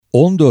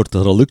14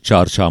 Aralık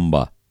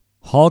Çarşamba.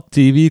 Halk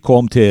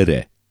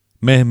TV.com.tr.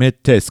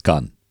 Mehmet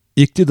Tezkan.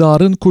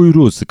 İktidarın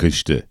kuyruğu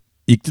sıkıştı.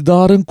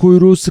 İktidarın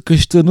kuyruğu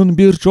sıkıştığının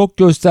birçok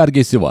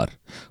göstergesi var.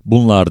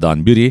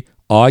 Bunlardan biri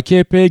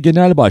AKP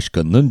Genel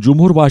Başkanı'nın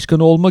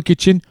Cumhurbaşkanı olmak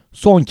için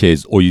son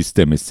kez oy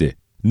istemesi.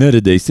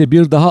 Neredeyse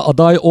bir daha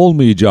aday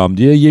olmayacağım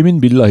diye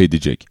yemin billah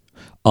edecek.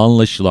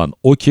 Anlaşılan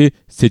o ki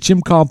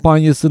seçim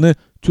kampanyasını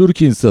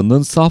Türk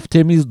insanının saf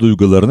temiz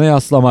duygularına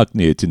yaslamak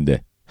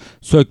niyetinde.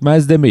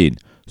 Sökmez demeyin,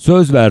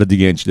 söz verdi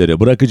gençlere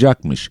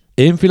bırakacakmış,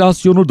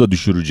 enflasyonu da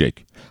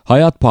düşürecek,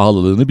 hayat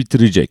pahalılığını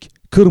bitirecek,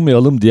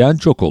 kırmayalım diyen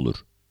çok olur.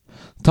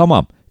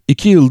 Tamam,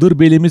 2 yıldır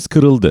belimiz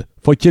kırıldı,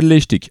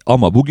 fakirleştik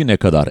ama bugüne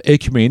kadar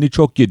ekmeğini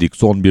çok yedik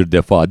son bir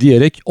defa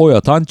diyerek oy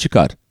atan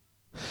çıkar.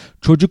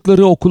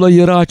 Çocukları okula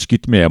yarı aç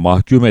gitmeye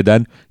mahkum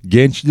eden,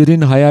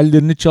 gençlerin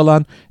hayallerini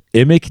çalan,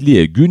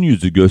 emekliye gün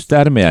yüzü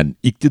göstermeyen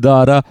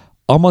iktidara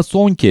ama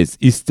son kez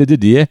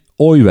istedi diye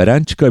oy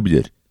veren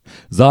çıkabilir.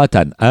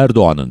 Zaten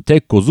Erdoğan'ın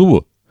tek kozu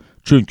bu.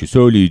 Çünkü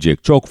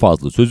söyleyecek çok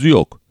fazla sözü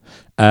yok.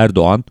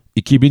 Erdoğan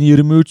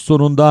 2023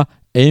 sonunda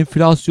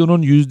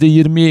enflasyonun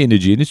 %20'ye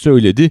ineceğini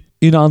söyledi.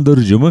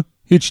 İnandırıcı mı?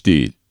 Hiç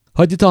değil.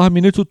 Hadi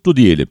tahmini tuttu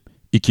diyelim.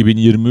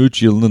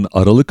 2023 yılının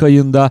Aralık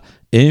ayında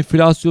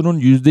enflasyonun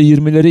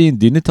 %20'lere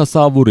indiğini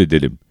tasavvur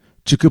edelim.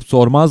 Çıkıp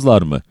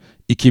sormazlar mı?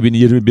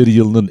 2021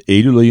 yılının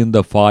Eylül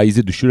ayında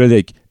faizi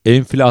düşürerek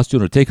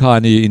enflasyonu tek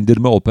haneye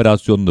indirme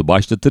operasyonunu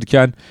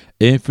başlatırken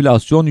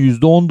enflasyon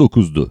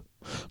 %19'du.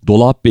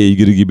 Dolap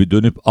beygiri gibi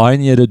dönüp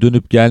aynı yere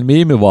dönüp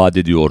gelmeyi mi vaat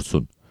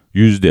ediyorsun?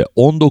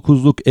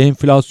 %19'luk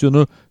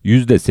enflasyonu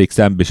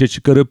 %85'e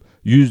çıkarıp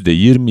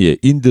 %20'ye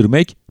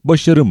indirmek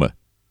başarı mı?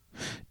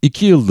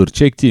 2 yıldır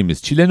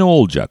çektiğimiz çile ne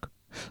olacak?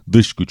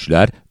 Dış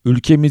güçler,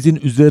 ülkemizin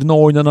üzerine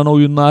oynanan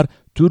oyunlar,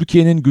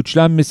 Türkiye'nin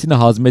güçlenmesini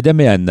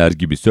hazmedemeyenler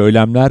gibi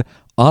söylemler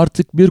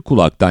artık bir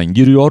kulaktan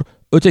giriyor,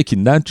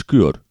 ötekinden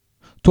çıkıyor.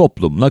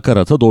 Toplum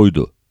nakarata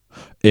doydu.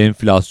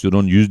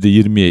 Enflasyonun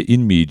 %20'ye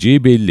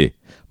inmeyeceği belli.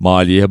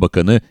 Maliye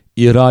Bakanı,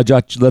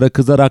 ihracatçılara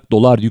kızarak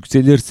dolar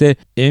yükselirse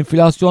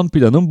enflasyon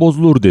planım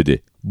bozulur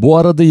dedi. Bu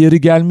arada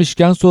yeri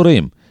gelmişken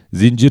sorayım.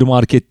 Zincir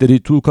marketleri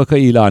tukaka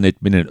ilan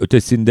etmenin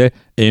ötesinde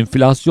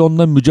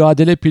enflasyonla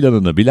mücadele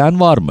planını bilen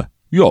var mı?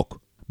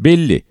 Yok.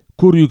 Belli.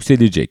 Kur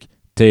yükselecek.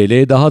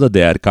 TL daha da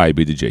değer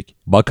kaybedecek.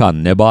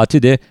 Bakan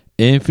Nebati de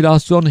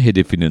enflasyon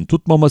hedefinin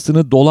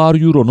tutmamasını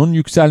dolar-euronun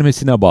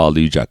yükselmesine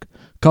bağlayacak.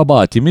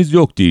 Kabahatimiz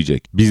yok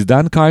diyecek.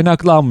 Bizden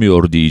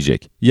kaynaklanmıyor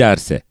diyecek.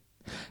 Yerse.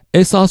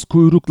 Esas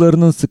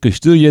kuyruklarının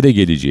sıkıştığı yere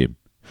geleceğim.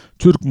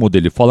 Türk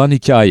modeli falan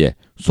hikaye.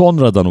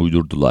 Sonradan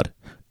uydurdular.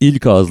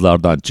 İlk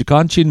ağızlardan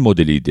çıkan Çin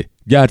modeliydi.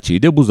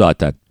 Gerçeği de bu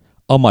zaten.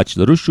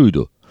 Amaçları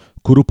şuydu.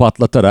 Kuru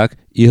patlatarak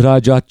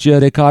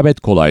ihracatçıya rekabet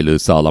kolaylığı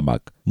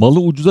sağlamak. Malı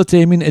ucuza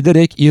temin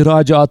ederek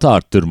ihracatı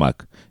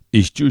arttırmak.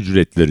 İşçi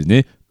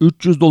ücretlerini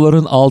 300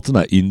 doların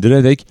altına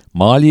indirerek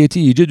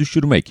maliyeti iyice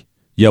düşürmek.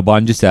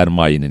 Yabancı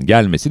sermayenin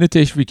gelmesini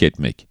teşvik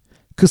etmek.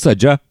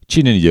 Kısaca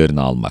Çin'in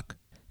yerini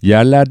almak.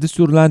 Yerlerde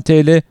sürülen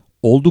TL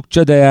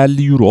oldukça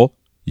değerli euro,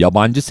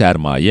 yabancı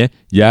sermaye,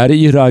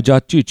 yerli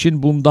ihracatçı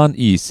için bundan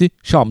iyisi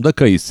Şam'da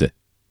kayısı.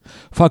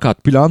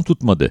 Fakat plan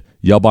tutmadı,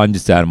 yabancı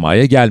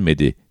sermaye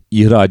gelmedi,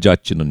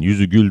 ihracatçının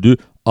yüzü güldü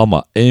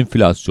ama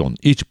enflasyon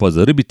iç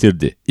pazarı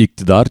bitirdi.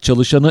 İktidar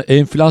çalışanı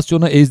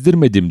enflasyona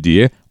ezdirmedim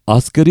diye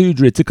asgari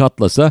ücreti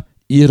katlasa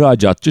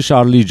ihracatçı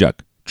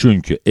şarlayacak.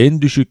 Çünkü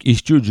en düşük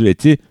işçi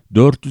ücreti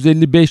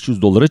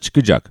 450-500 dolara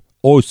çıkacak.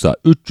 Oysa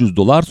 300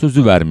 dolar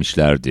sözü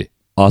vermişlerdi.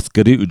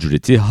 Asgari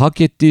ücreti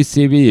hak ettiği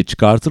seviyeye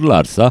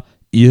çıkartırlarsa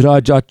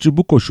ihracatçı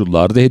bu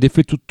koşullarda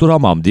hedefi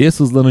tutturamam diye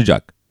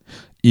sızlanacak.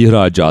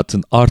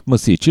 İhracatın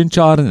artması için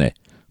çare ne?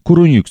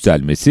 Kurun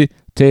yükselmesi,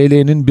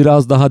 TL'nin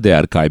biraz daha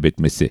değer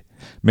kaybetmesi.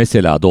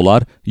 Mesela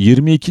dolar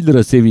 22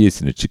 lira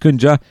seviyesini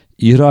çıkınca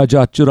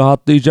ihracatçı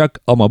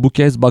rahatlayacak ama bu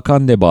kez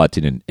Bakan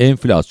Nebati'nin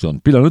enflasyon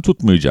planı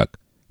tutmayacak.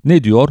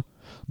 Ne diyor?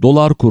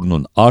 Dolar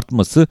kurunun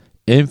artması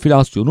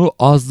enflasyonu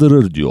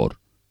azdırır diyor.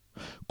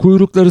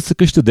 Kuyrukları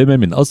sıkıştı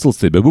dememin asıl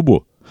sebebi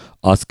bu.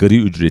 Asgari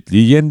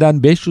ücretliyi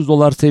yeniden 500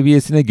 dolar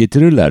seviyesine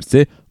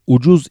getirirlerse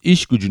ucuz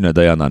iş gücüne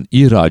dayanan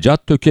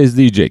ihracat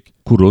tökezleyecek.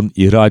 Kurun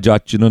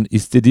ihracatçının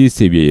istediği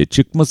seviyeye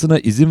çıkmasına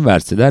izin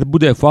verseler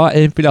bu defa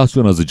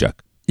enflasyon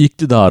azacak.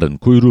 İktidarın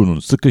kuyruğunun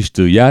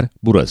sıkıştığı yer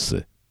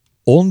burası.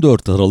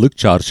 14 Aralık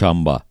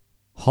Çarşamba.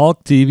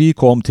 Halk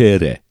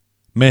TV.com.tr.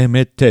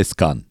 Mehmet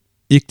Tezkan.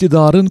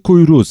 İktidarın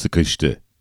kuyruğu sıkıştı.